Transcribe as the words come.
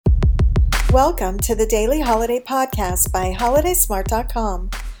Welcome to the Daily Holiday Podcast by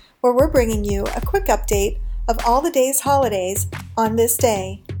HolidaySmart.com, where we're bringing you a quick update of all the day's holidays on this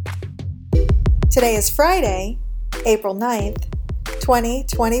day. Today is Friday, April 9th,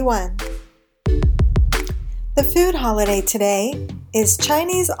 2021. The food holiday today is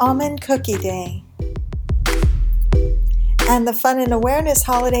Chinese Almond Cookie Day. And the fun and awareness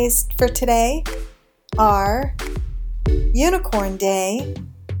holidays for today are Unicorn Day,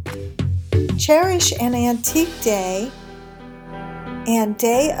 Cherish an Antique Day, and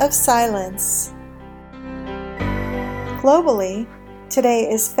Day of Silence. Globally, today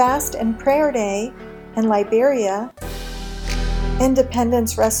is Fast and Prayer Day in Liberia,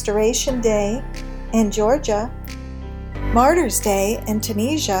 Independence Restoration Day in Georgia, Martyrs Day in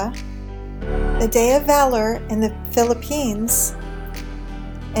Tunisia, the Day of Valor in the Philippines,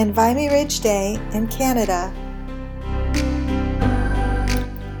 and Vimy Ridge Day in Canada.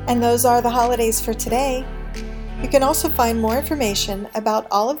 And those are the holidays for today. You can also find more information about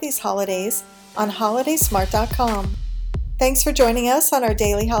all of these holidays on HolidaySmart.com. Thanks for joining us on our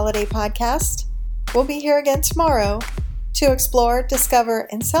Daily Holiday Podcast. We'll be here again tomorrow to explore, discover,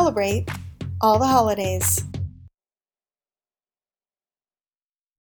 and celebrate all the holidays.